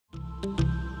Hello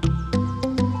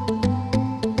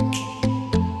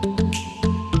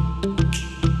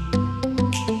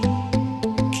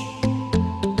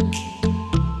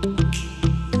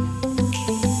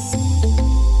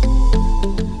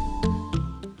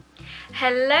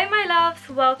my loves,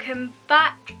 welcome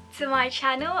back to my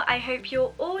channel. I hope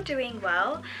you're all doing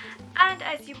well, and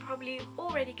as you probably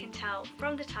already can tell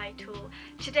from the title,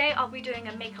 today I'll be doing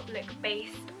a makeup look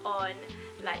based on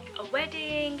like a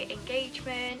wedding,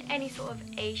 engagement, any sort of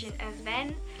Asian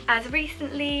event. As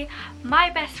recently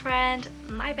my best friend,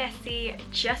 my bestie,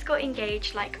 just got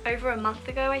engaged like over a month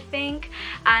ago I think,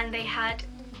 and they had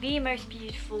the most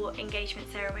beautiful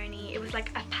engagement ceremony. It was like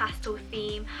a pastel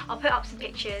theme. I'll put up some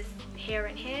pictures here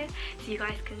and here so you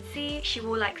guys can see. She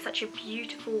wore like such a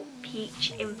beautiful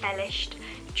peach embellished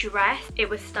dress. It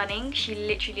was stunning. She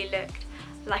literally looked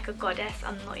like a goddess,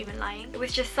 I'm not even lying. It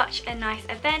was just such a nice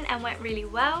event and went really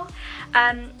well,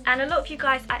 and a lot of you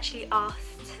guys actually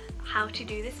asked how to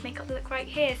do this makeup look right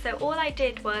here. So all I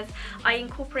did was I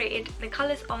incorporated the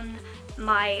colours on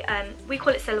my we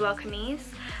call it silhouette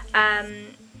camise,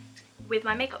 with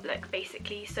my makeup look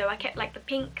basically. So I kept like the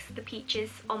pinks, the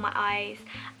peaches on my eyes,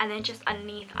 and then just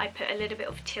underneath I put a little bit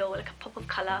of teal, like a pop of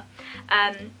colour,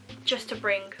 just to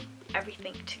bring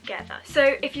everything together.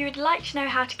 So if you would like to know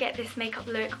how to get this makeup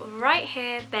look right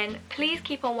here, then please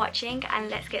keep on watching and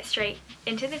let's get straight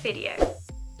into the video.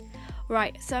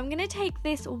 Right, so I'm going to take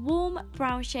this warm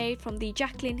brown shade from the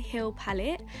Jaclyn Hill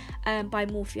palette by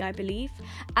Morphe I believe,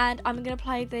 and I'm going to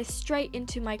apply this straight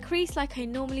into my crease like I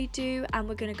normally do, and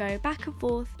we're going to go back and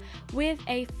forth with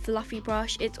a fluffy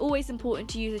brush. It's always important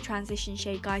to use a transition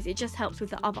shade guys, it just helps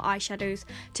with the other eyeshadows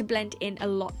to blend in a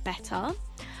lot better.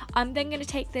 I'm then going to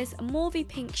take this Morphe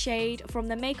pink shade from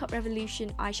the Makeup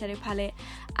Revolution eyeshadow palette,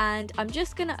 and I'm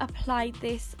just going to apply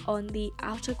this on the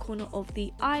outer corner of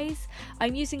the eyes.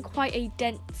 I'm using quite a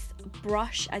dense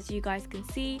brush as you guys can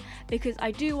see because I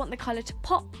do want the colour to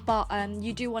pop, but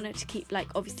you do want it to keep like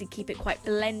obviously keep it quite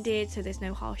blended so there's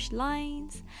no harsh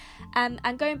lines. And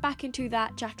going back into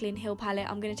that Jaclyn Hill palette,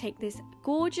 I'm going to take this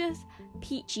gorgeous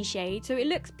peachy shade. So it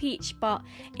looks peach but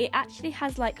it actually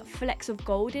has like flecks of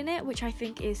gold in it, which I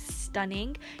think is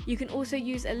stunning. You can also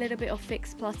use a little bit of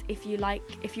Fix Plus if you like,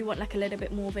 if you want like a little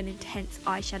bit more of an intense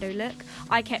eyeshadow look.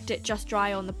 I kept it just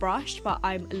dry on the brush, but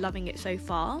I'm loving it so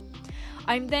far.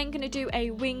 I'm then going to do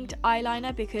a winged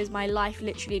eyeliner because my life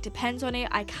literally depends on it.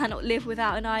 I cannot live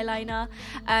without an eyeliner,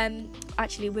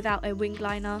 actually without a winged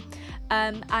liner,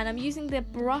 and I'm using the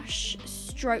brush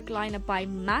stroke liner by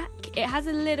MAC. It has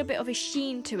a little bit of a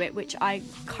sheen to it which I'm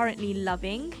currently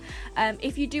loving.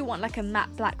 If you do want like a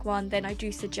matte black one, then I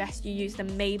do suggest you use the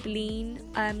Maybelline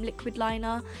liquid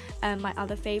liner, my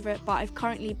other favourite, but I've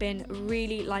currently been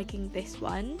really liking this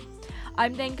one.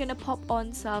 I'm then going to pop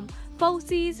on some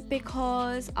falsies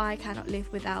because I cannot live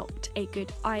without a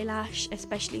good eyelash,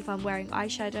 especially if I'm wearing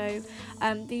eyeshadow.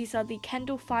 These are the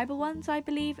Kendall Fiber ones I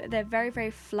believe. They're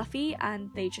very fluffy and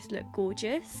they just look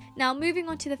gorgeous. Now moving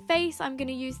on to the face, I'm going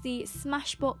to use the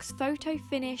Smashbox Photo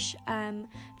Finish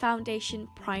foundation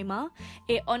primer.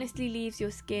 It honestly leaves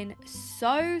your skin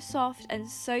so soft and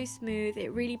so smooth.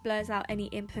 It really blurs out any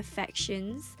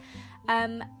imperfections.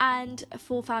 And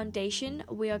for foundation,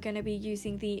 we are going to be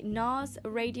using the Nars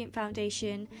Radiant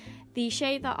Foundation. The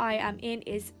shade that I am in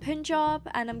is Punjab,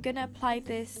 and I'm going to apply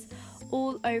this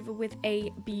all over with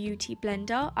a beauty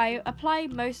blender. I apply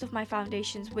most of my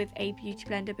foundations with a beauty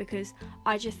blender because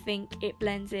I just think it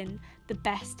blends in the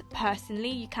best personally.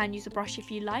 You can use a brush if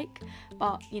you like,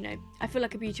 but you know, I feel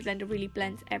like a beauty blender really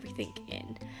blends everything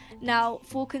in. Now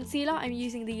for concealer, I'm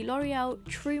using the L'Oreal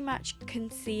True Match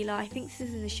Concealer. I think this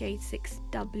is in the shade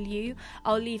 6W.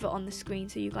 I'll leave it on the screen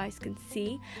so you guys can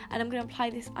see. And I'm going to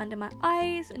apply this under my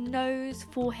eyes, nose,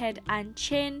 forehead and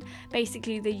chin.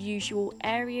 Basically the usual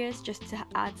areas, just to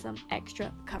add some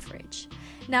extra coverage.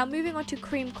 Now moving on to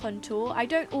cream contour. I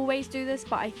don't always do this,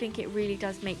 but I think it really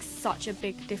does make such a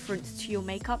big difference to your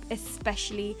makeup,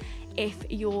 especially if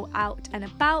you're out and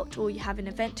about or you have an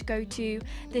event to go to.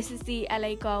 This is the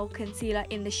LA Girl concealer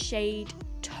in the shade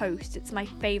Toast. It's my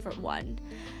favourite one.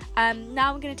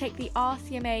 Now I'm going to take the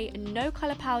RCMA No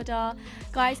Colour Powder.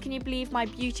 Guys, can you believe my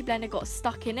beauty blender got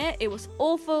stuck in it? It was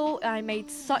awful. I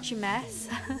made such a mess.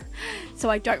 So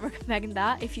I don't recommend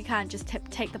that. If you can, just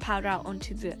take the powder out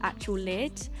onto the actual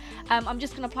lid. I'm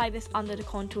just going to apply this under the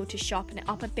contour to sharpen it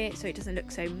up a bit so it doesn't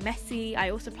look so messy. I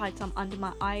also applied some under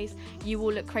my eyes. You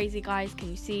will look crazy, guys. Can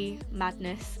you see?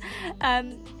 Madness.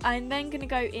 I'm then going to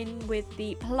go in with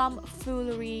the Plum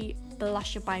Foolery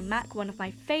blusher by MAC, one of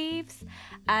my faves,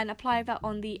 and apply that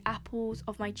on the apples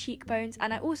of my cheekbones.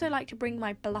 And I also like to bring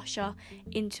my blusher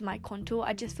into my contour.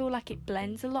 I just feel like it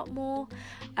blends a lot more,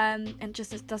 and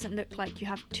just doesn't look like you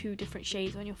have two different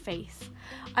shades on your face.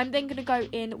 I'm then going to go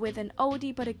in with an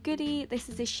oldie but a goodie. This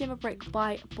is a shimmer brick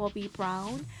by Bobbi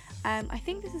Brown. I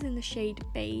think this is in the shade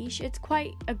Beige. It's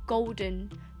quite a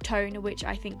golden tone, which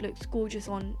I think looks gorgeous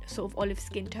on sort of olive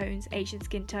skin tones, Asian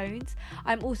skin tones.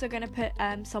 I'm also going to put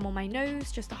some on my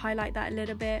nose just to highlight that a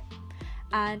little bit.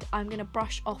 And I'm going to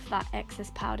brush off that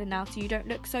excess powder now so you don't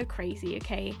look so crazy,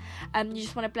 okay? You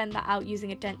just want to blend that out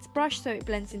using a dense brush so it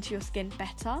blends into your skin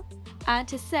better. And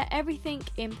to set everything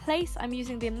in place, I'm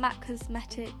using the MAC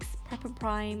Cosmetics Prep and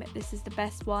Prime. This is the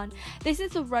best one. This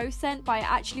is the rose scent, but I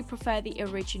actually prefer the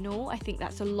original. I think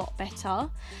that's a lot better.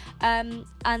 And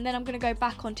then I'm going to go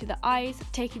back onto the eyes,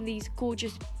 taking these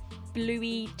gorgeous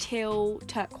bluey teal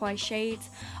turquoise shades.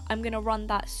 I'm gonna run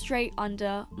that straight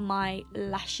under my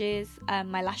lashes,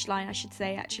 my lash line I should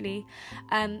say actually,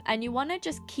 and you want to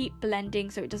just keep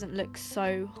blending so it doesn't look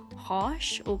so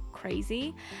harsh or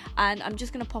crazy. And I'm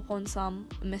just gonna pop on some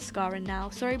mascara now.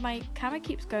 Sorry, my camera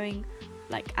keeps going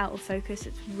like out of focus,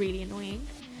 it's really annoying.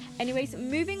 Anyways,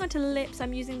 moving on to lips,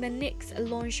 I'm using the NYX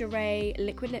Lingerie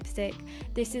liquid lipstick.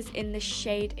 This is in the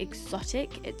shade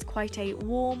Exotic. It's quite a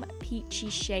warm, peachy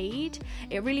shade.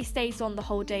 It really stays on the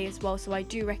whole day as well, so I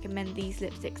do recommend these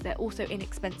lipsticks. They're also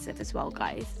inexpensive as well,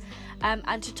 guys.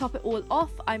 And to top it all off,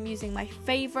 I'm using my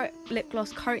favourite lip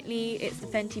gloss currently. It's the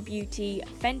Fenty Beauty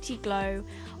Fenty Glow.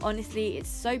 Honestly, it's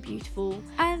so beautiful.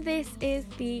 And this is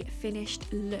the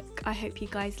finished look. I hope you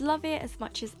guys love it as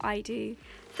much as I do.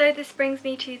 So this brings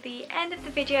me to the end of the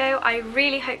video. I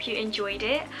really hope you enjoyed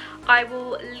it. I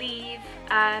will leave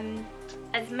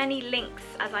as many links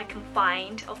as I can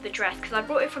find of the dress because I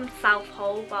brought it from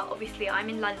Southall, but obviously I'm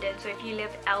in London, so if you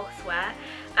live elsewhere,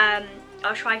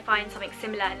 I'll try find something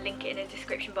similar and link it in the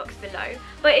description box below.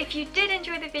 But if you did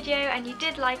enjoy the video and you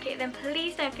did like it, then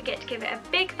please don't forget to give it a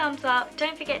big thumbs up.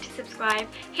 Don't forget to subscribe,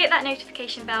 hit that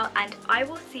notification bell, and I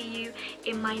will see you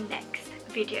in my next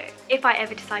video if I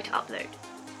ever decide to upload.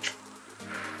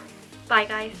 Bye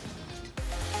guys.